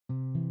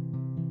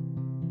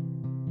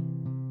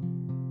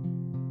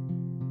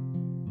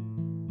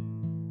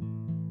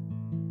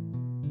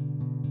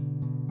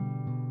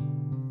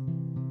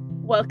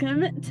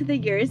Welcome to the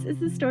Yours is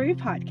the Story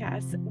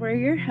podcast. We're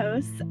your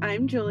hosts.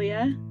 I'm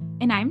Julia.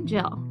 And I'm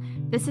Jill.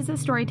 This is a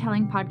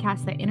storytelling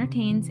podcast that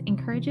entertains,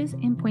 encourages,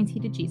 and points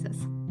you to Jesus.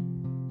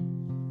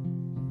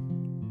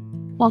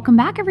 Welcome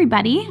back,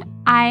 everybody.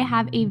 I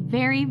have a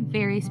very,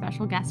 very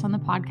special guest on the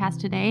podcast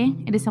today.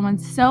 It is someone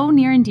so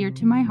near and dear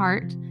to my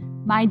heart.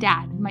 My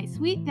dad, my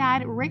sweet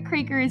dad, Rick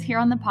Kraker, is here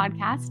on the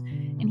podcast,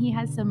 and he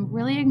has some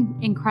really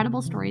incredible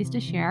stories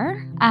to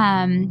share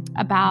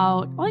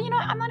about,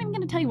 I'm not even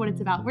going to tell you what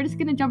it's about. We're just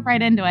going to jump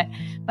right into it.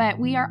 But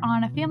we are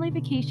on a family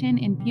vacation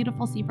in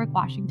beautiful Seabrook,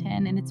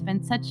 Washington, and it's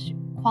been such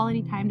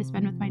quality time to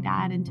spend with my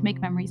dad and to make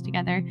memories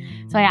together.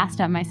 So I asked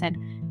him, I said,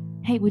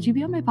 hey, would you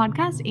be on my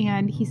podcast?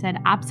 And he said,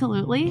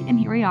 absolutely. And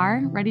here we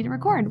are, ready to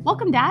record.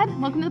 Welcome, Dad.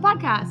 Welcome to the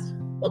podcast.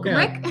 Welcome,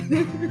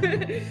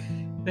 Rick.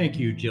 Thank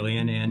you,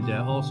 Jillian. And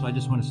also, I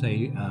just want to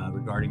say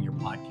regarding your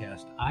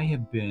podcast, I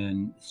have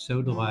been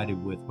so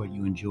delighted with what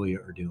you and Julia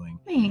are doing.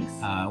 Thanks.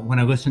 When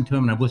I listen to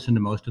them, and I've listened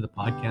to most of the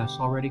podcasts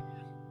already,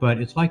 but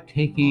it's like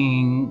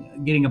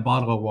getting a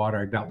bottle of water.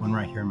 I've got one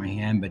right here in my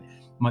hand,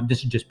 but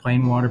this is just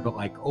plain water, but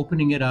like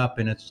opening it up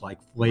and it's like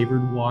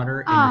flavored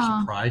water and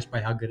you're surprised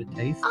by how good it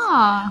tastes.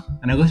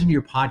 And I listen to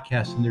your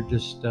podcasts and they're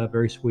just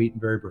very sweet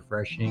and very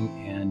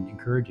refreshing and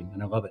encouraging,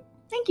 and I love it.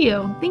 Thank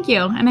you. Thank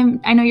you. And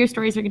I know your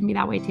stories are going to be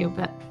that way too,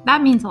 but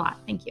that means a lot.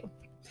 Thank you.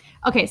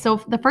 Okay. So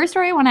the first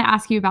story I want to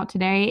ask you about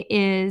today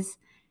is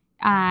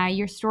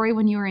your story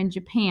when you were in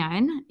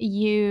Japan.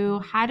 You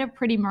had a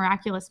pretty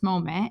miraculous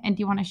moment. And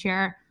do you want to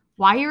share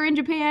why you were in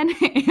Japan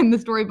and the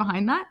story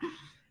behind that?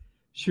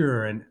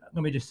 Sure. And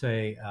let me just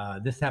say,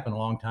 this happened a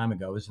long time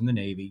ago. I was in the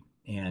Navy,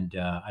 and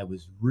I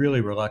was really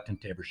reluctant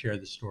to ever share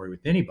this story with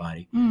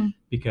anybody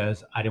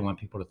because I didn't want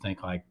people to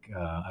think like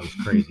I was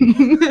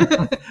crazy.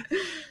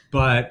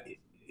 But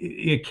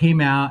it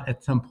came out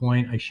at some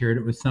point. I shared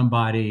it with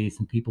somebody.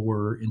 Some people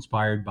were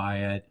inspired by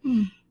it.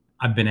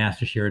 I've been asked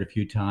to share it a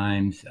few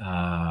times.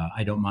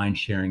 I don't mind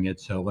sharing it.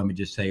 So let me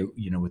just say,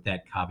 with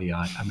that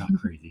caveat, I'm not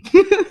crazy.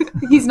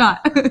 He's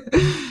not.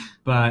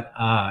 But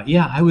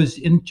I was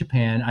in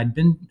Japan. I'd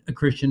been a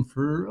Christian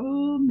for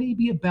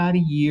maybe about a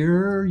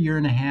year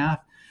and a half,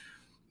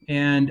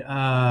 and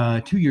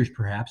 2 years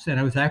perhaps. And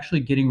I was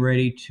actually getting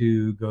ready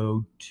to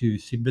go to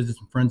visit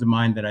some friends of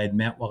mine that I had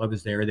met while I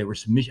was there. They were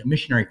some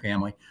missionary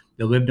family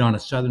that lived on a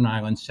southern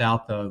island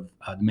south of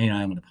the main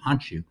island of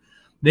Honshu.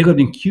 They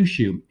lived in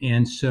Kyushu.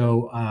 And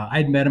so I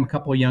had met them, a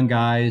couple of young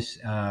guys,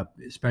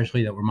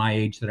 especially that were my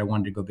age, that I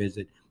wanted to go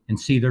visit and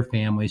see their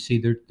family,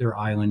 see their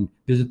island,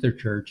 visit their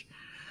church.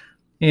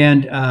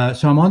 And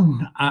so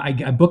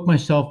I booked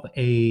myself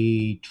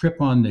a trip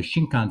on the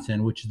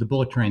Shinkansen, which is the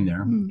bullet train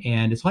there.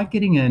 And it's like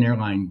getting an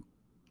airline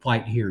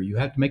flight here. You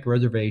have to make a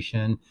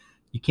reservation.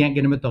 You can't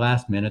get them at the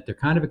last minute. They're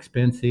kind of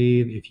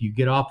expensive. If you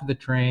get off of the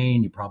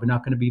train, you're probably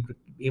not going to be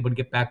able to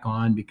get back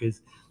on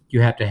because you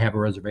have to have a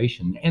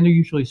reservation. And they're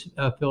usually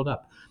filled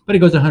up. But it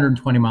goes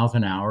 120 miles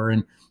an hour.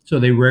 And so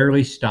they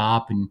rarely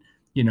stop. And,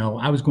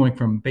 I was going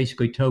from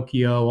basically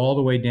Tokyo all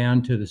the way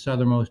down to the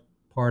southernmost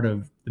part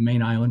of the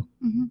main island.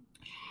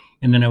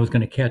 And then I was going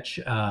to catch,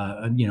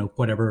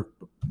 whatever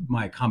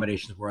my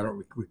accommodations were, I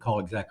don't recall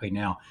exactly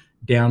now,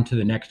 down to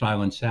the next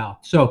island south.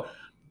 So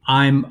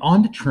I'm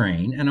on the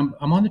train, and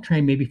I'm on the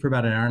train maybe for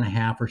about an hour and a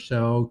half or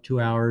so,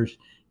 2 hours.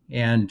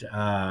 And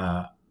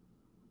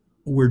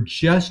we're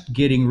just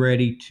getting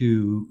ready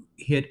to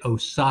hit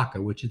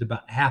Osaka, which is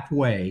about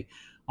halfway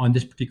on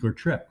this particular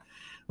trip.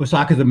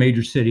 Osaka is a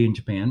major city in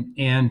Japan,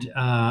 and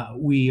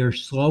we are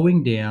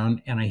slowing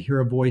down, and I hear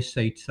a voice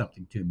say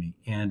something to me,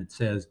 and it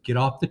says, get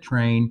off the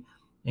train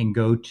and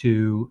go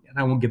to, and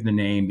I won't give the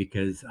name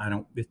because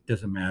it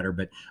doesn't matter,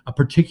 but a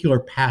particular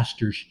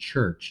pastor's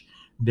church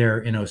there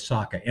in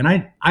Osaka. And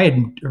I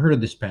hadn't heard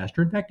of this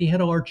pastor. In fact, he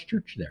had a large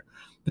church there,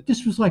 but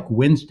this was like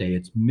Wednesday.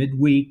 It's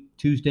midweek,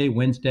 Tuesday,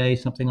 Wednesday,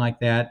 something like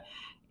that.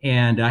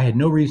 And I had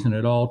no reason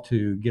at all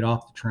to get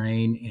off the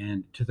train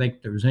and to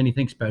think there was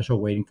anything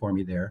special waiting for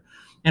me there.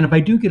 And if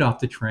I do get off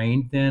the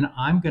train, then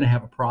I'm going to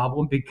have a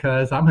problem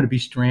because I'm going to be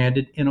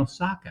stranded in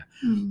Osaka.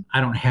 I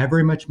don't have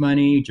very much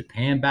money.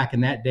 Japan back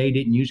in that day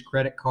didn't use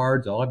credit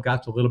cards. All I've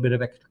got is a little bit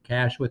of extra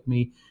cash with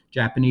me,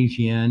 Japanese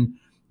yen.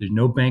 There's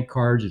no bank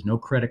cards. There's no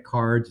credit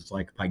cards. It's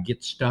like if I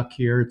get stuck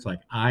here, it's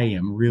like I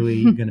am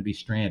really going to be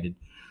stranded.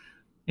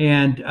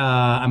 And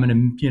I'm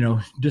going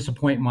to,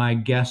 disappoint my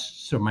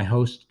guests or my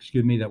hosts,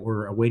 that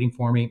were waiting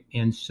for me.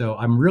 And so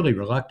I'm really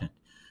reluctant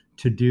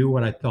to do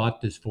what I thought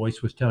this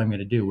voice was telling me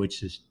to do,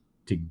 which is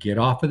to get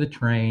off of the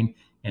train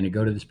and to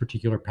go to this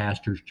particular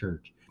pastor's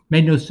church.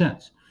 Made no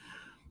sense.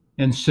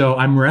 And so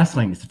I'm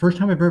wrestling. It's the first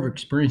time I've ever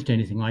experienced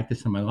anything like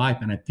this in my life.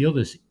 And I feel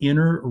this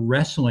inner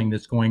wrestling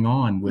that's going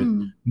on with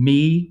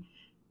me,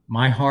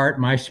 my heart,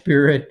 my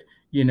spirit,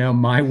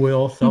 my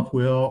will,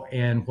 self-will,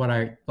 and what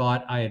I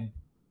thought I had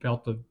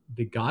felt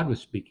that God was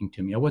speaking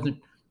to me. I wasn't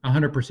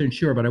 100%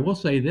 sure, but I will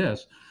say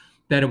this,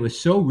 that it was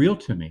so real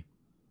to me.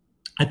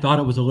 I thought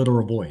it was a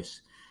literal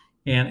voice.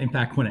 And in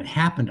fact, when it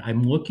happened,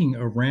 I'm looking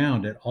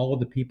around at all of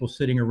the people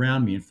sitting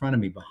around me, in front of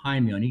me,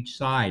 behind me, on each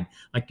side.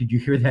 Like, did you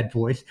hear that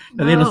voice?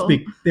 Now, they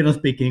don't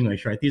speak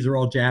English, right? These are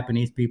all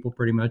Japanese people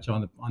pretty much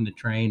on the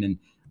train, and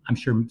I'm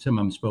sure some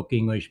of them spoke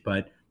English,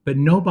 but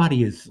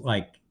nobody is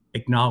like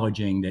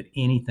acknowledging that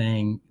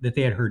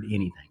they had heard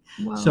anything.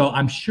 Wow. So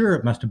I'm sure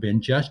it must have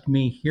been just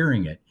me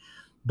hearing it,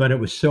 but it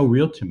was so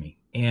real to me.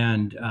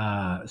 And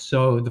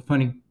so the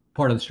funny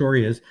part of the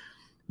story is,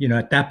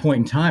 at that point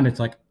in time, it's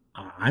like,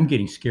 I'm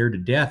getting scared to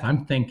death.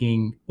 I'm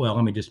thinking, well,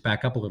 let me just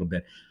back up a little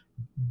bit.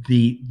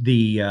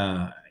 The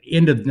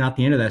end of, not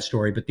the end of that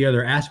story, but the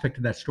other aspect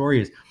of that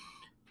story is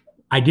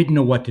I didn't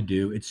know what to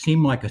do. It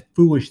seemed like a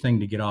foolish thing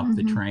to get off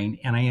the train,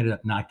 and I ended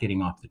up not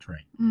getting off the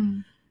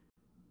train.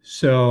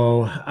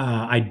 So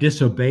I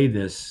disobeyed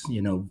this,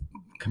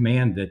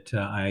 command that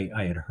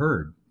I had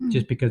heard,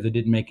 just because it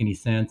didn't make any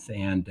sense.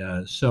 And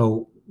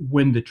so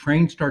when the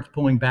train starts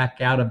pulling back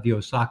out of the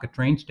Osaka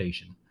train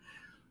station,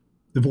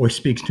 the voice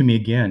speaks to me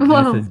again. And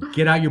it says,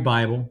 get out your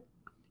Bible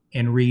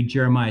and read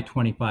Jeremiah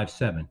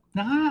 25:7.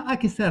 Now,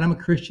 like I said, I'm a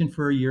Christian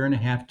for a year and a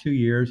half, 2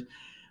 years.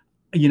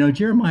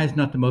 Jeremiah is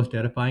not the most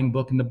edifying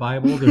book in the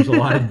Bible. There's a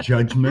lot of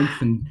judgments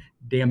and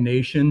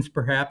damnations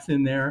perhaps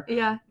in there.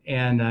 Yeah.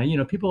 And,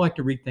 people like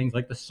to read things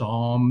like the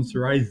Psalms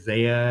or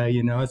Isaiah.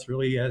 It's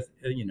really,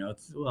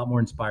 it's a lot more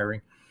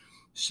inspiring.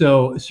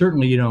 So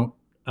certainly you don't,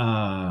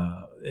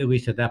 at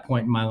least at that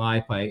point in my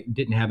life, I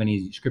didn't have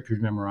any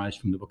scriptures memorized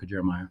from the book of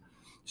Jeremiah.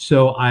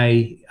 So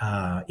I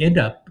end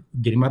up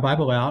getting my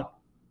Bible out.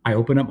 I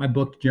open up my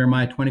book to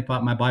Jeremiah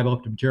 25, my Bible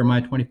up to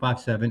Jeremiah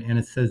 25:7, and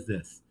it says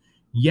this: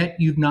 "Yet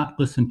you've not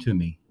listened to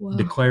me,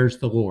 declares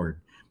the Lord,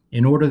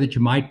 in order that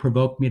you might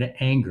provoke me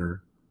to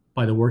anger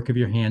by the work of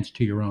your hands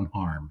to your own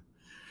harm."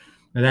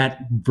 Now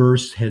that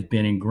verse has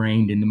been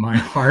ingrained into my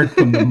heart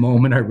from the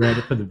moment I read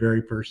it for the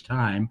very first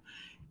time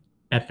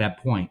at that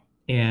point.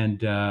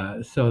 And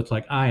so it's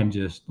like I am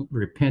just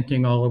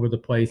repenting all over the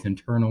place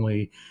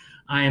internally.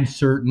 I am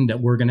certain that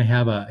we're going to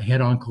have a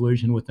head-on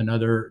collision with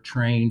another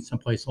train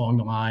someplace along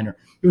the line. Or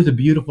it was a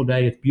beautiful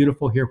day. It's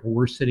beautiful here where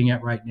we're sitting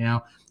at right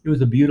now. It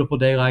was a beautiful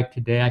day like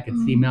today. I could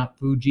see Mount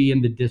Fuji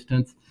in the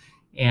distance.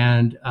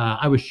 And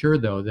I was sure,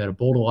 though, that a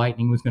bolt of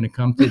lightning was going to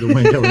come through the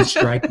window and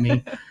strike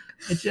me.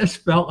 It just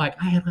felt like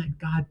I had let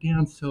God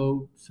down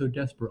so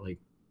desperately.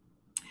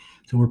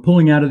 So we're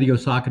pulling out of the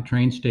Osaka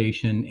train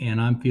station,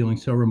 and I'm feeling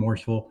so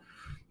remorseful.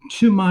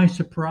 To my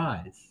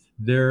surprise,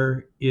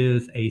 there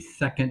is a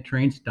second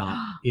train stop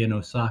in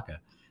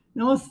Osaka.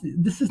 Now,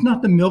 this is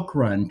not the Milk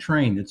Run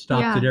train that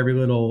stops at every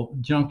little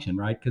junction,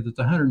 right? Because it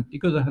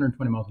goes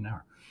 120 miles an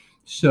hour.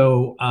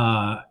 So,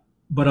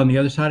 but on the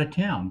other side of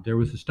town, there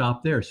was a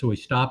stop there. So we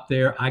stopped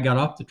there. I got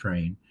off the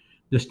train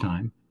this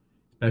time,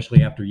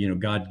 especially after,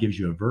 God gives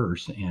you a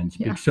verse and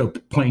speaks so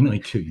plainly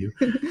to you.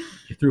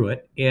 You threw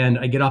it. And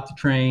I get off the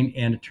train,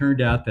 and it turned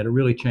out that it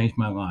really changed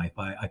my life.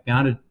 I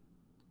found a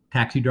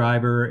taxi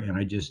driver, and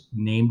I just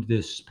named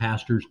this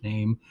pastor's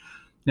name.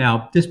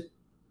 Now,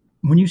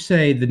 when you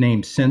say the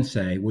name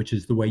sensei, which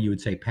is the way you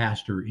would say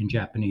pastor in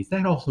Japanese,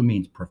 that also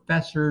means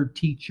professor,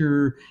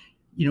 teacher.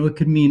 It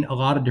could mean a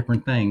lot of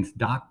different things.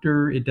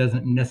 Doctor, it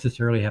doesn't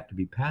necessarily have to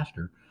be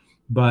pastor.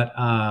 But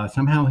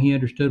somehow he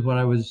understood what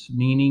I was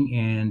meaning,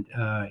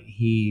 and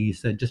he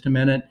said, just a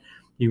minute.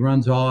 He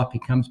runs off. He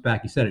comes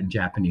back. He said it in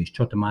Japanese,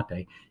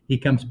 chotomate. He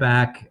comes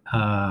back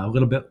a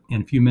little bit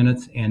in a few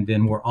minutes, and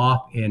then we're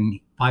off. And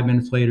 5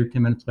 minutes later,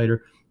 10 minutes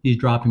later, he's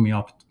dropping me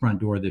off at the front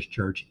door of this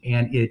church.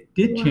 And it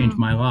did change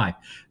my life.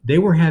 They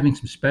were having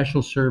some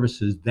special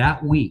services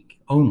that week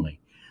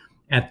only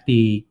at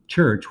the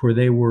church where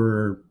they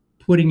were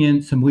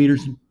putting some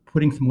leaders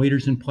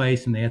in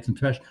place, and they had some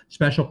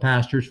special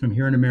pastors from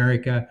here in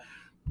America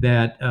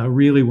that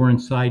really were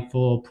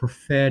insightful,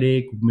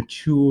 prophetic,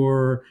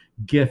 mature,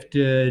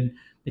 gifted.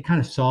 They kind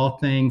of saw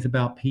things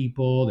about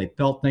people. They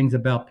felt things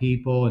about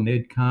people, and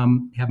they'd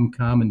have them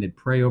come, and they'd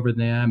pray over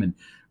them and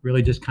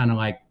really just kind of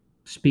like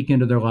speak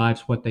into their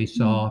lives what they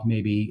saw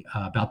maybe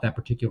about that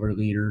particular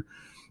leader.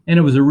 And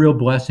it was a real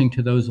blessing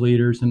to those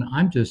leaders. And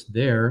I'm just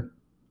there.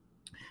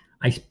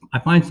 I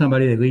find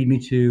somebody, they lead me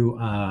to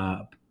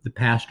the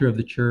pastor of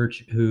the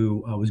church,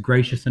 who was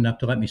gracious enough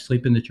to let me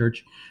sleep in the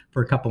church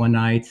for a couple of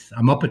nights.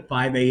 I'm up at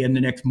 5 a.m.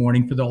 the next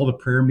morning for all the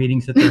prayer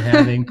meetings that they're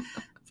having.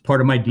 It's part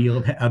of my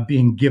deal of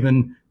being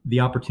given the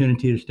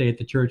opportunity to stay at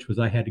the church was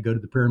I had to go to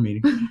the prayer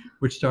meeting,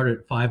 which started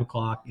at 5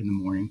 o'clock in the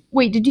morning.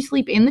 Wait, did you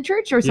sleep in the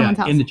church or someone's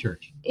house? In the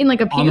church. In like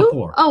a pew? On the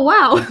floor. Oh,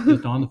 wow.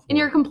 Just on the floor. And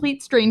you're a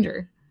complete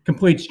stranger.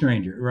 Complete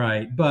stranger,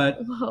 right? But,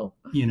 Whoa.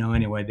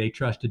 Anyway, they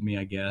trusted me,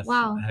 I guess.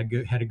 Wow. I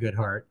had a good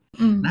heart.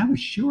 And I was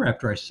sure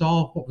after I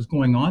saw what was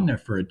going on there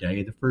for a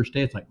day, the first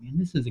day, it's like, man,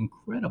 this is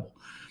incredible.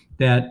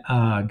 That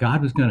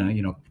God was going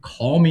to,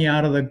 call me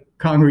out of the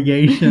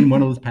congregation.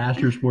 One of those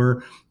pastors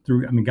were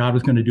God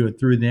was going to do it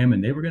through them,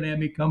 and they were going to have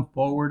me come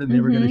forward, and they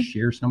were going to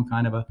share some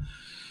kind of a,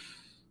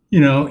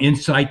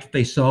 insight that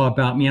they saw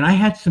about me. And I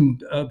had some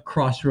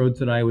crossroads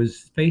that I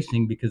was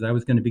facing because I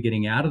was going to be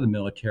getting out of the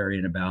military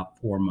in about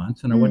 4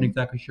 months, and I wasn't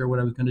exactly sure what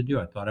I was going to do.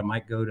 I thought I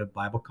might go to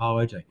Bible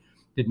college. I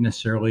didn't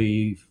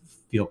necessarily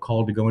feel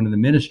called to go into the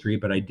ministry,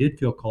 but I did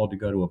feel called to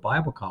go to a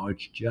Bible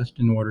college just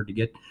in order to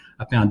get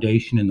a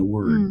foundation in the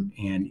Word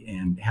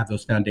and have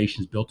those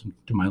foundations built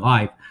into my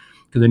life,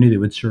 because I knew they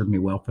would serve me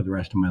well for the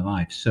rest of my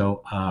life.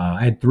 So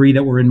I had 3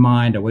 that were in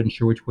mind. I wasn't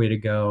sure which way to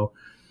go.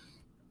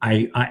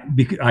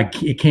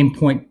 It came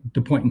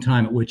the point in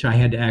time at which I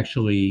had to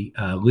actually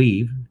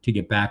leave to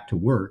get back to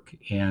work,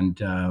 and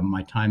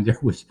my time there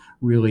was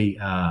really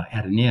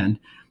at an end.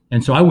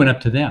 And so I went up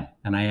to them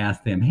and I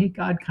asked them, hey,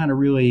 God kind of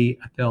really,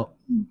 I felt,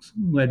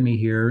 led me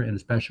here in a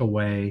special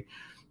way.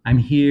 I'm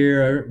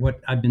here.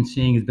 What I've been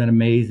seeing has been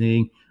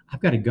amazing. I've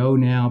got to go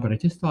now, but I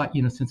just thought,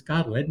 since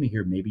God led me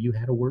here, maybe you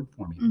had a word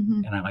for me.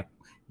 And I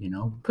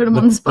put them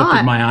on the spot.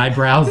 Lifted my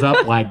eyebrows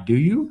up like, do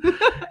you?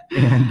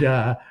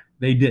 And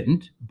they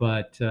didn't,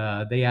 but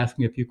they asked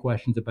me a few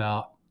questions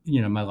about,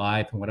 my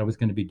life and what I was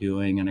going to be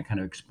doing. And I kind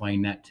of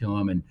explained that to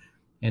them.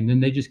 And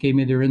then they just gave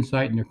me their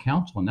insight and their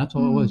counsel. And that's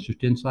all it was,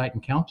 just insight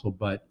and counsel.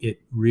 But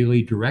it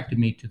really directed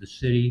me to the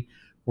city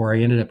where I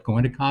ended up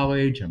going to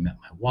college. I met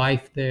my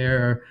wife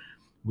there.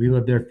 We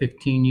lived there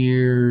 15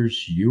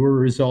 years. You were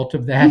a result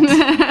of that.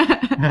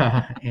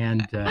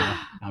 And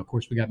of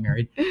course, we got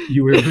married.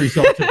 You were a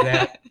result of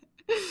that.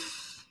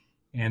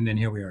 And then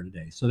here we are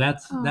today. So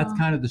that's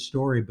kind of the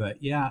story. But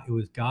yeah, it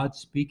was God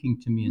speaking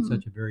to me in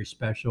such a very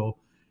special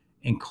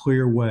and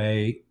clear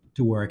way,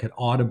 to where I could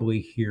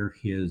audibly hear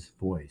his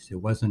voice. It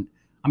wasn't,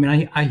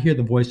 I hear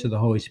the voice of the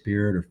Holy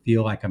Spirit, or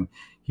feel like I'm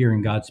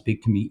hearing God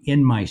speak to me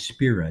in my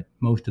spirit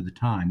most of the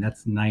time.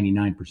 That's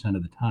 99%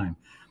 of the time.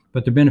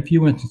 But there've been a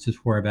few instances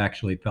where I've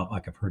actually felt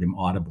like I've heard him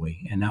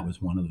audibly, and that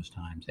was one of those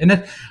times. And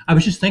I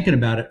was just thinking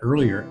about it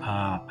earlier.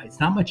 It's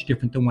not much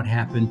different than what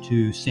happened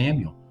to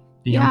Samuel,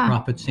 the young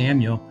prophet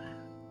Samuel.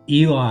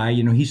 Eli,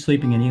 he's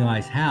sleeping in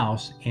Eli's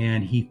house,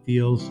 and he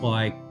feels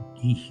like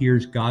he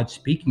hears God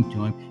speaking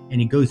to him,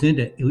 and he goes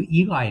into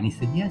Eli and he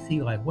said, yes,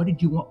 Eli, what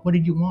did you want? What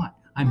did you want?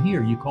 I'm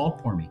here. You called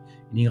for me.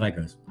 And Eli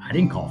goes, I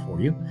didn't call for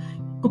you.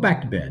 Go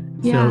back to bed.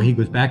 Yeah. So he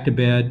goes back to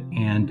bed,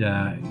 and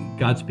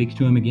God speaks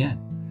to him again.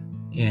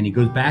 And he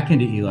goes back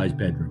into Eli's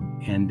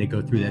bedroom, and they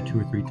go through that 2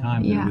 or 3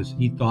 times. Yeah. And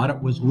he thought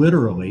it was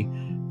literally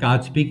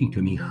God speaking to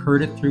him. He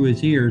heard it through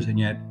his ears, and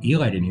yet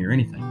Eli didn't hear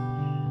anything.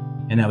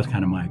 And that was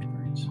kind of my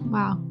experience.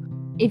 Wow.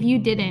 If you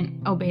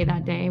didn't obey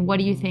that day, what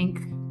do you think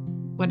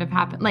would have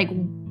happened? Like,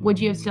 would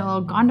you have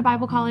still gone to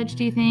Bible college,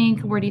 do you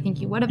think? Where do you think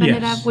you would have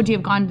ended up? Would you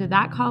have gone to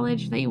that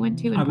college that you went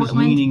to in Portland? I was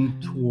leaning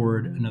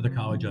toward another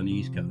college on the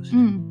East Coast.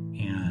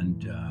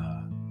 And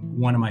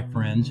one of my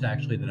friends,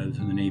 actually, that I was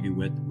in the Navy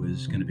with,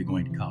 was going to be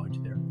going to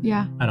college there.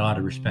 Yeah. I had a lot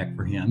of respect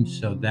for him.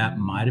 So that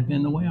might have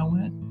been the way I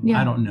went.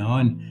 Yeah. I don't know.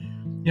 And,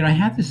 I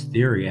have this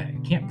theory. I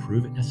can't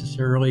prove it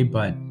necessarily,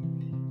 but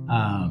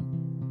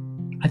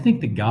I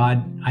think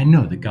I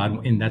know that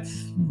God, and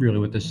that's really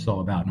what this is all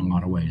about in a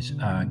lot of ways.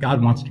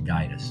 God wants to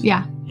guide us.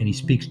 Yeah. And he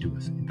speaks to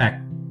us. In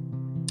fact,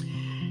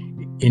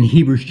 in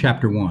Hebrews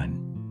chapter 1,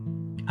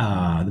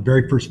 the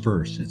very first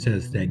verse, it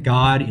says that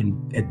God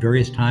at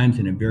various times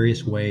and in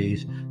various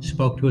ways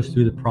spoke to us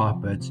through the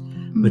prophets,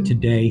 but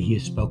today he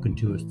has spoken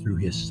to us through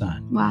his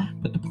Son. Wow.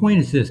 But the point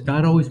is this: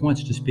 God always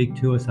wants to speak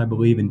to us, I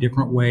believe, in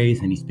different ways,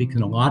 and he speaks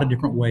in a lot of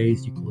different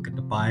ways. You can look at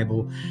the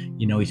Bible.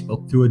 He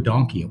spoke through a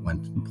donkey at one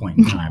point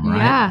in time,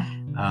 right?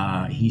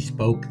 Yeah. He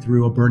spoke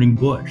through a burning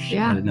bush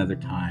at another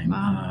time.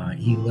 Wow.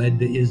 He led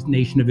his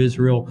nation of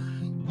Israel,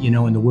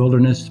 in the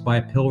wilderness by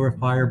a pillar of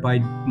fire by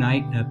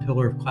night and a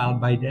pillar of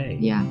cloud by day.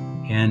 Yeah.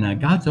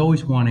 And God's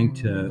always wanting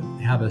to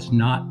have us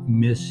not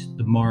miss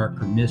the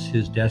mark or miss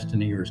his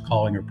destiny or his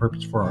calling or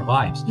purpose for our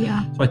lives.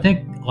 Yeah. So I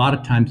think a lot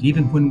of times,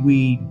 even when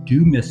we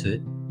do miss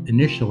it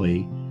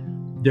initially,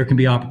 there can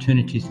be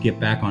opportunities to get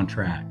back on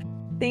track.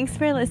 Thanks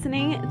for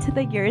listening to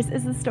the Yours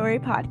is the Story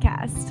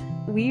podcast.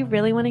 We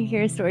really want to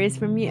hear stories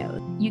from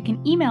you. You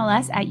can email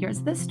us at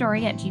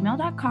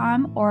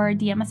yoursthestory@gmail.com or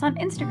DM us on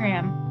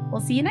Instagram.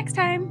 We'll see you next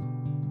time.